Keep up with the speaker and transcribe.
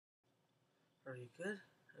Are you good?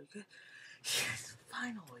 Are you good? Yes,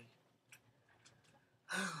 finally.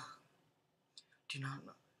 Do not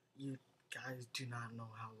know. You guys do not know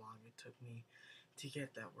how long it took me to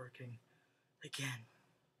get that working again.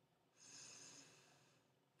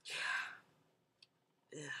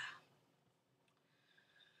 Yeah.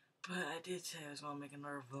 But I did say I was gonna make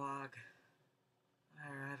another vlog.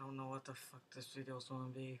 I don't know what the fuck this video's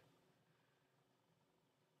gonna be.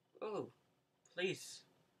 Oh, please.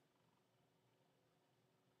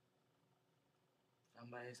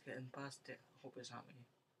 Somebody's getting busted. Hope it's not me.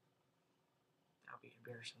 That'll be an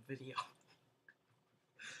embarrassing video.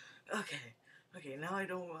 Okay, now I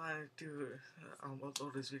don't want to do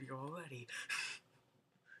upload this video already.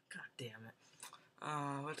 God damn it.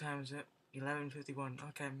 What time is it? 11:51.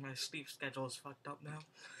 Okay, my sleep schedule is fucked up now.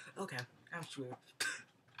 Okay, I'm screwed.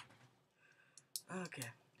 Okay,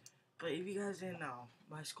 but if you guys didn't know,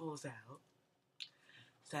 my school's out.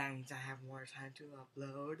 So that means I have more time to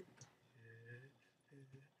upload.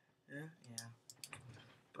 Yeah.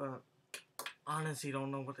 But honestly, don't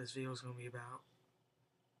know what this video is gonna be about.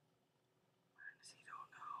 Honestly,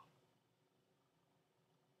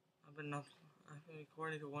 don't know. I've been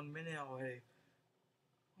recording for 1 minute already.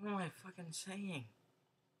 What am I fucking saying?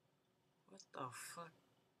 What the fuck?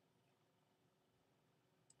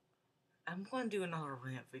 I'm going to do another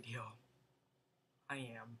rant video. I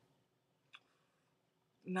am.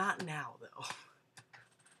 Not now, though.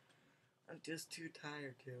 I'm just too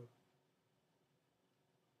tired to.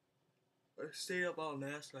 I stayed up all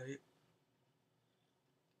last night.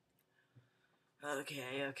 Okay,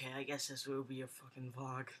 I guess this will be a fucking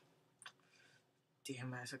vlog.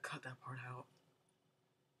 Damn, I should cut that part out.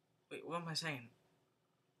 Wait, what am I saying?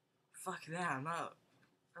 Fuck that, I'm not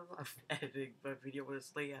editing my video when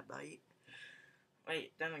it's late at night.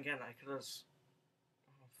 Wait, then again, I could just...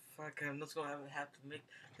 Oh, fuck, I'm just gonna have to make...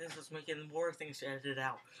 This is making more things to edit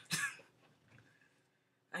out.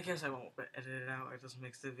 I guess I won't edit it out, it just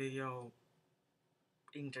makes the video...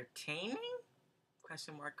 entertaining?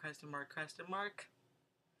 Question mark.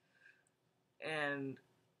 And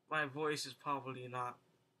my voice is probably not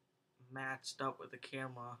matched up with the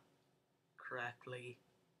camera correctly.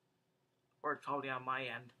 Or it's probably on my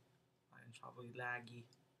end. Mine's probably laggy.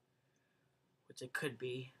 Which it could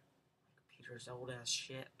be. My computer's old ass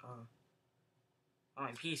shit.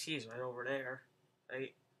 My PC's right over there.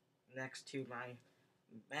 Right next to my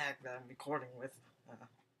Mac that I'm recording with.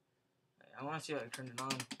 I wanna see if I can turn it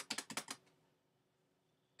on.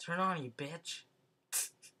 Turn on, you bitch.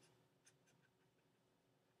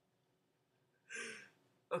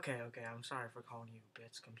 Okay, I'm sorry for calling you a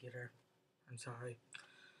bitch, computer. I'm sorry.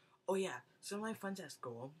 Oh yeah, some of my friends at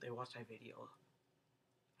school, they watch my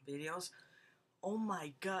videos. Oh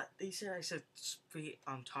my god, they said I should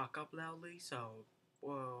talk up loudly, so,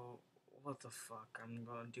 well, what the fuck, I'm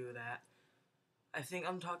gonna do that. I think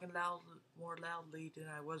I'm talking more loudly than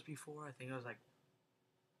I was before. I think I was like,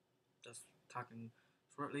 just talking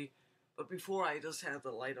shortly. But before I just had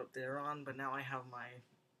the light up there on, but now I have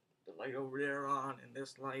the light over there on and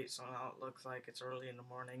this light, so now it looks like it's early in the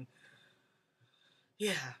morning.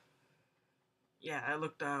 Yeah, I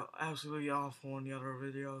looked out absolutely awful in the other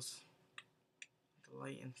videos. The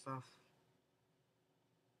light and stuff.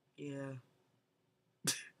 Yeah.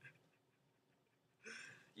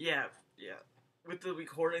 Yeah. With the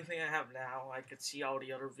recording thing I have now, I could see all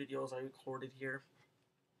the other videos I recorded here.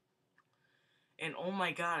 And oh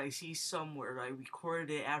my god, I see somewhere I recorded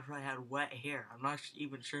it after I had wet hair. I'm not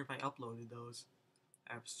even sure if I uploaded those.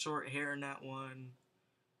 I have short hair in that one.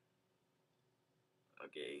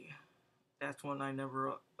 Okay. That's one I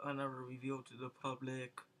never revealed to the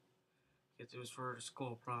public. Because it was for the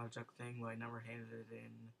school project thing, but I never handed it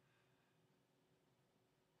in.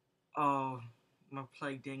 Oh, my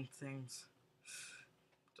plague dang things.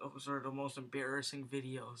 Those are the most embarrassing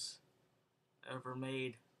videos ever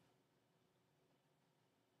made.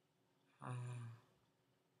 What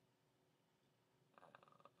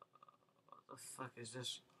the fuck is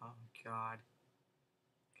this? Oh god.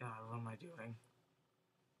 God, what am I doing?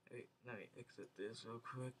 Wait, let me exit this real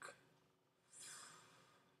quick.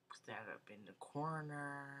 Put that up in the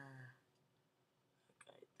corner.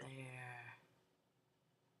 Right there.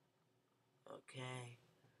 Okay.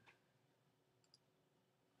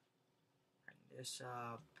 Bring this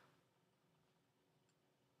up.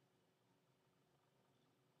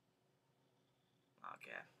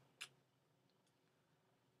 Okay.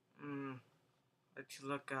 Let's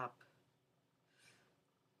look up.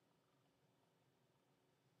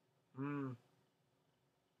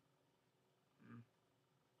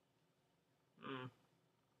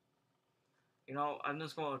 You know, I'm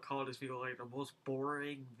just gonna call this video like the most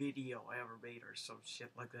boring video I ever made or some shit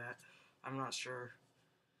like that. I'm not sure.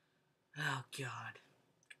 Oh god.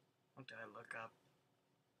 What did I look up?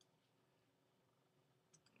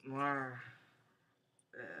 More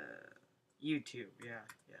YouTube, yeah.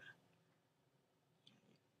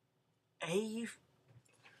 Hey,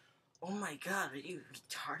 oh my god, are you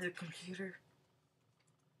retarded, computer?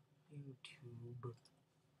 YouTube.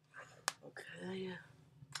 Okay.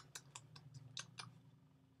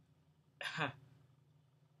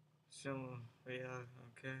 So, yeah,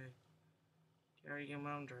 okay. Carry your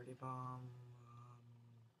mom, dirty bomb.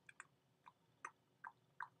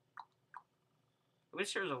 I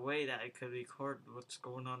wish there was a way that I could record what's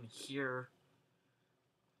going on here.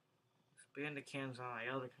 Expand the cans on my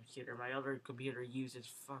other computer. My other computer uses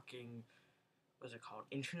fucking, what's it called?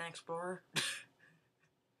 Internet Explorer?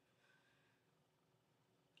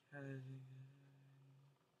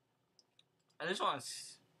 I just want to.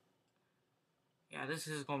 Yeah, this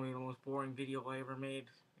is gonna be the most boring video I ever made.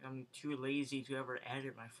 I'm too lazy to ever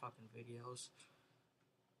edit my fucking videos.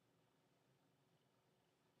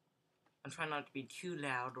 I'm trying not to be too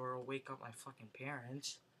loud or I'll wake up my fucking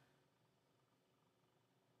parents.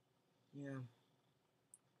 Yeah.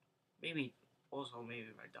 Maybe, also maybe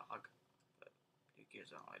my dog. But who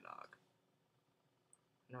cares about my dog?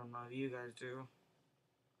 I don't know if you guys do.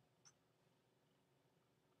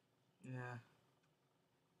 Yeah.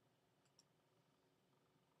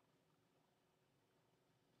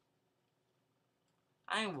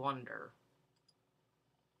 I wonder,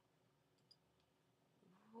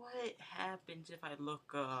 what happens if I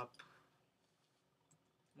look up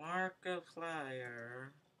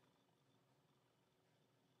Markiplier?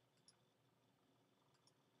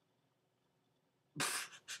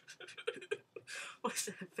 What's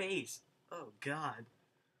that face? Oh god.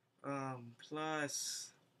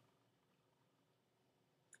 Plus,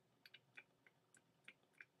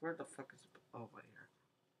 where the fuck is it? Oh, right here.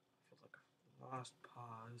 I feel like I lost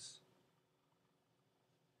pause.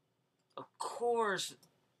 Of course.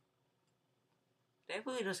 That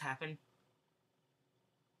really does happen.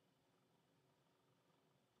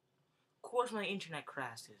 Of course my internet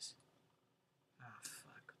crashes. Ah,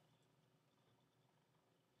 fuck.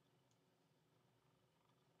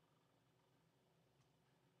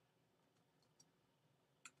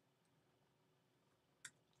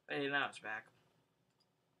 Hey, now it's back.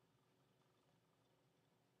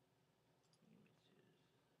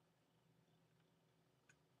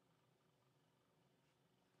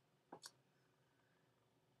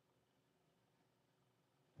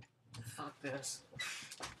 Fuck this.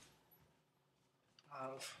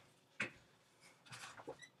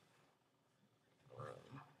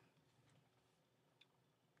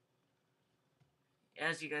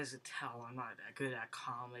 As you guys can tell, I'm not that good at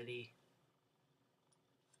comedy.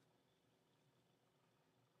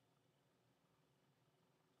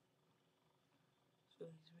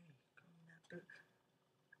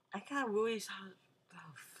 I got really.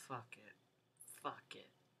 Oh, fuck it. Fuck it.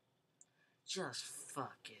 Just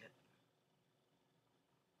fuck it.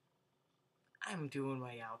 I'm doing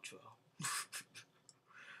my outro.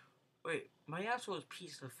 Wait, my outro is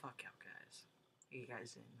peace the fuck out, guys. You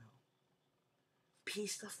guys didn't know.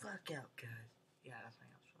 Peace the fuck out, guys. Yeah, that's my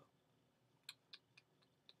outro.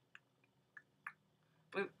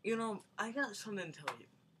 But, you know, I got something to tell you.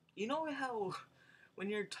 You know how when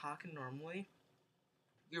you're talking normally,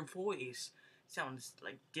 your voice sounds,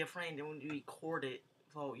 like, different than when you record it?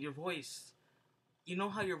 Well, your voice... You know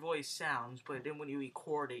how your voice sounds, but then when you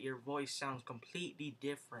record it, your voice sounds completely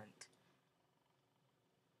different.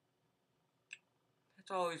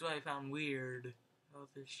 That's always what I found weird. Oh,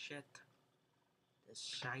 this shit. This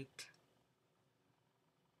shite.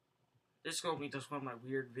 This is gonna be just one of my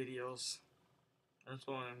weird videos. I'm just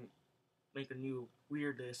gonna make a new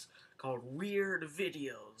weirdness called Weird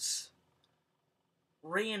Videos.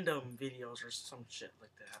 Random videos or some shit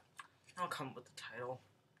like that. I'll come up with the title.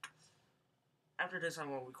 After this, I'm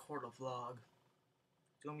gonna record a vlog.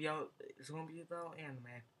 It's gonna be about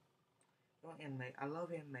anime. About anime. I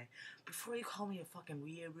love anime. Before you call me a fucking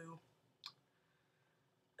weeaboo,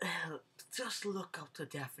 just look up the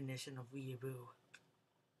definition of weeaboo.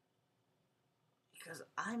 Because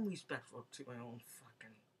I'm respectful to my own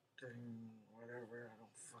fucking thing, whatever. I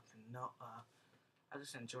don't fucking know. I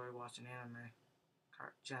just enjoy watching anime,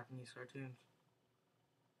 Japanese cartoons.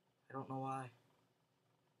 I don't know why.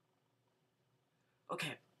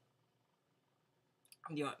 Okay.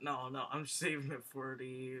 Yeah, no, I'm saving it for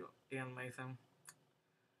the anime thing.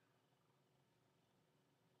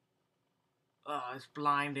 It's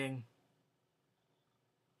blinding.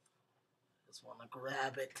 Just wanna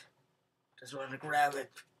grab it. Just want to grab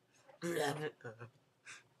it. Grab it.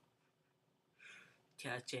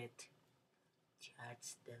 Touch it.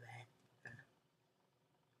 Touch the red.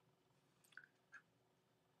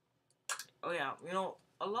 Oh yeah, you know,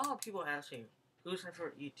 a lot of people ask me, who's my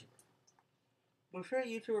favorite YouTuber? My favorite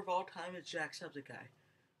YouTuber of all time is Jacksepticeye.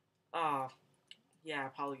 Yeah, I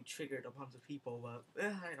probably triggered a bunch of people, but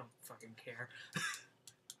I don't fucking care.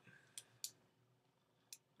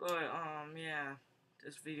 But, yeah.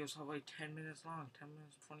 This video's like 10 minutes long. 10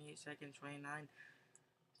 minutes, 28 seconds, 29.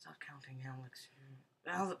 Stop counting, Alex.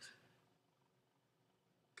 Alex.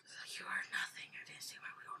 You are nothing. I didn't say my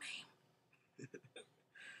real name.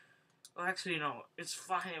 Well, actually, no. It's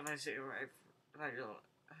fine if I say it right. If I don't.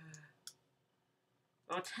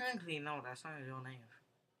 Well, technically, no. That's not my real name.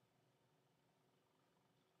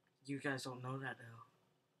 You guys don't know that, though.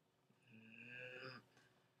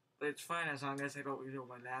 But it's fine as long as I don't reveal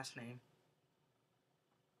my last name.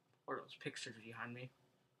 Or those pictures behind me.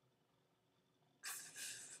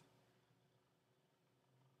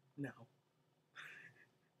 No.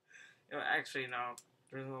 You know, actually, no.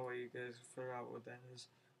 There's no way you guys figure out what that is.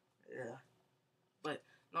 Yeah. But,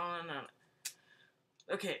 no.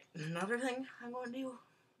 Okay, another thing I'm going to do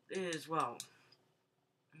is, well,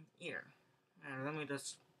 here. Let me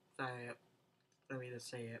just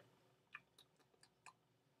say it.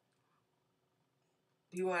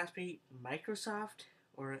 People ask me Microsoft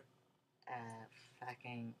or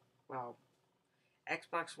fucking, well,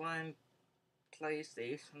 Xbox One,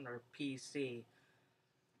 PlayStation, or PC.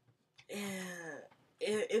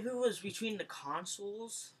 If it was between the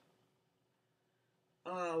consoles,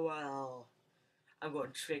 well, I'm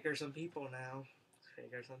going to trigger some people now.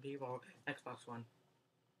 Xbox One.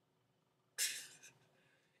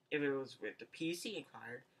 If it was with the PC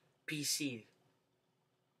included, PC.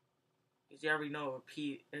 Because you already know,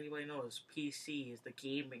 everybody knows PC is the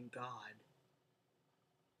gaming god.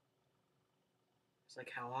 It's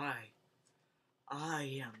like how I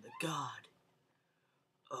am the god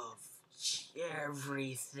of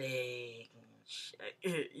everything.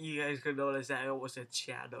 You guys could notice that I almost said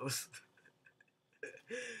shadows.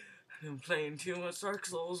 I've been playing too much Dark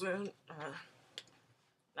Souls and,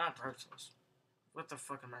 not Dark Souls. What the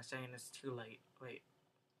fuck am I saying? It's too late. Wait.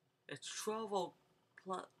 It's 12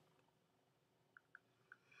 o'clock.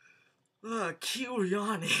 Keep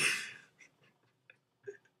yawning.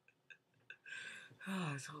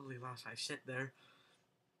 I totally lost my shit there.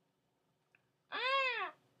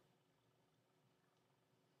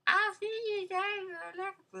 I'll see you guys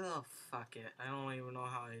next. Oh, fuck it. I don't even know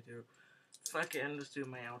how I do. Fuck it, and let's do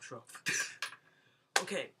my outro.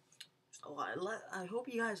 Okay. So I hope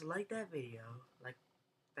you guys like that video.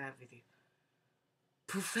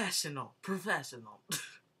 Professional.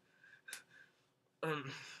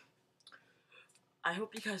 I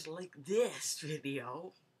hope you guys like this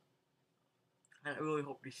video. And I really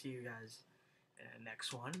hope to see you guys in the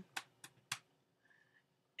next one.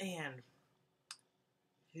 And,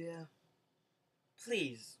 yeah.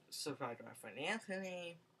 Please subscribe to my friend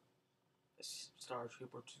Anthony. Star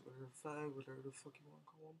Trooper 205, whatever the fuck you want to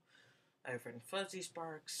call him. I have friend Fuzzy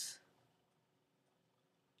Sparks.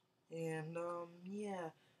 And, yeah.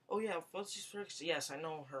 Oh, yeah, Fuzzy Sparks. Yes, I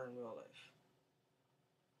know her in real life.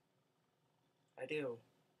 I do.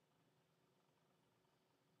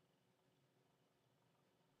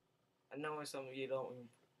 I know some of you don't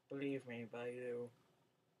believe me, but I do.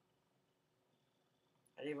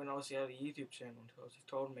 I didn't even know she had a YouTube channel until she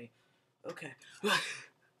told me. Okay.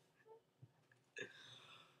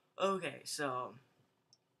 Okay, so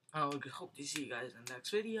I hope to see you guys in the next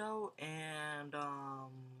video, and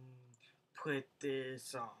put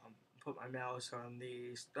my mouse on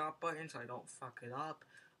the stop button so I don't fuck it up.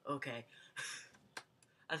 Okay.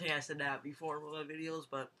 I think I said that before in one of the videos,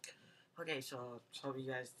 but okay, so hope you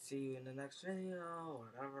guys see you in the next video,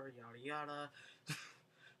 whatever, yada yada.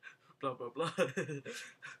 Blah blah blah.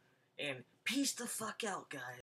 And peace the fuck out, guys.